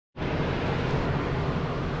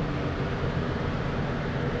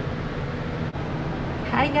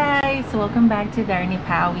Hi guys! Welcome back to Darny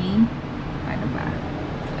Pawi. Ano ba?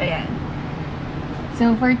 Ayan.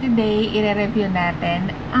 So for today, i-review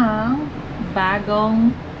natin ang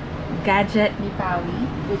bagong gadget ni Pawi,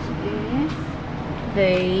 which is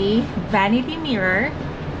the Vanity Mirror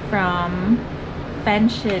from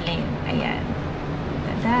FENCHILIN. Ayan.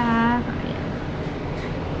 Tada! Ayan.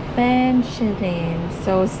 FENCHILIN.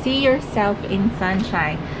 So, see yourself in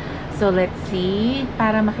sunshine. So, let's see.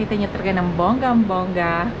 Para makita nyo talaga ng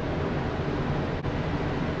bonggang-bongga.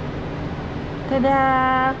 Tada!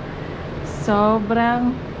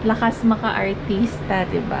 Sobrang lakas maka-artista,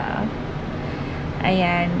 diba?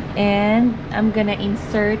 Ayan. And, I'm gonna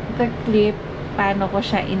insert the clip paano ko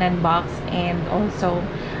siya in-unbox and also,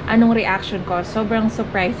 anong reaction ko. Sobrang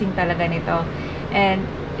surprising talaga nito. And,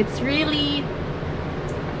 it's really,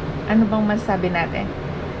 ano bang masasabi natin?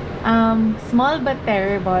 Small but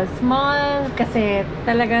terrible. Small kasi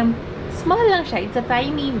talagang small lang siya. It's a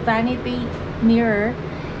tiny vanity mirror.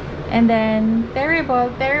 And then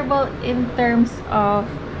terrible in terms of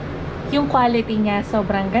yung quality niya,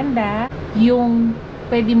 sobrang ganda. Yung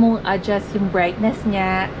pwede mong adjust yung brightness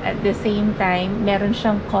niya. At the same time, meron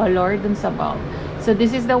siyang color dun sa bulb. So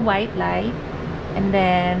this is the white light. And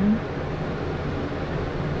then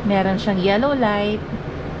meron siyang yellow light.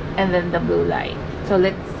 And then the blue light. So,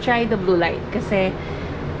 let's try the blue light kasi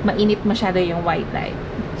mainit masyado yung white light.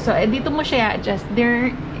 So, dito mo siya adjust.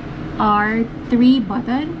 There are 3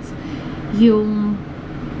 buttons. Yung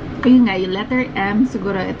letter M,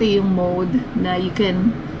 siguro ito yung mode na you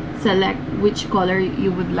can select which color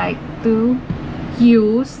you would like to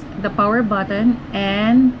use. The power button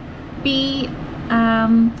and P,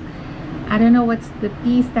 I don't know what's the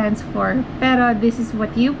P stands for, pero this is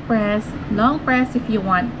what you press. Long press if you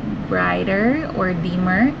want brighter or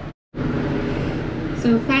dimmer.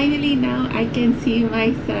 So finally now I can see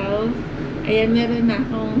myself. Ayan, meron na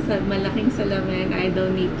akong malaking salamin. I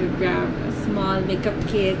don't need to grab a small makeup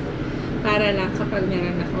kit para lang kapag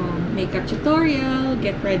meron akong makeup tutorial,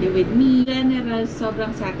 get ready with me. In general,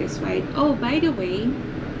 sobrang satisfied. Oh, by the way,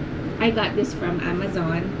 I got this from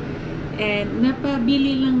Amazon. And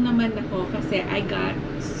napabili lang naman ako kasi I got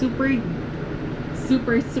super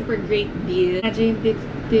great deal. Imagine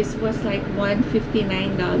this was like $159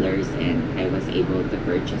 and I was able to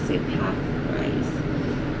purchase it half price.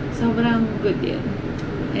 Sobrang good deal.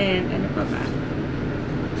 And ano pa ba?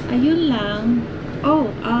 Ayun lang. Oh,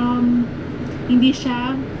 hindi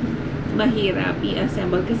siya mahirap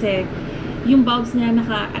i-assemble kasi yung bulbs niya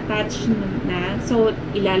naka-attach na. So,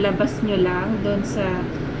 ilalabas nyo lang doon sa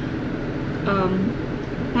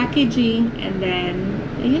packaging and then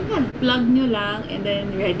ayun na, plug nyo lang and then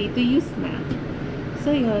ready to use na. So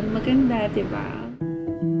yun, maganda, diba?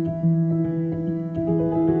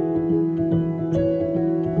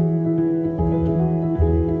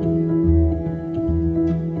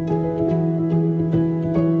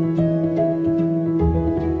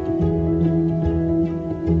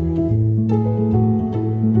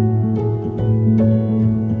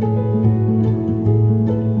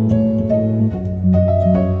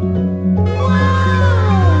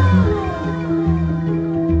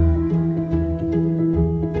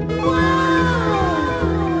 Wow!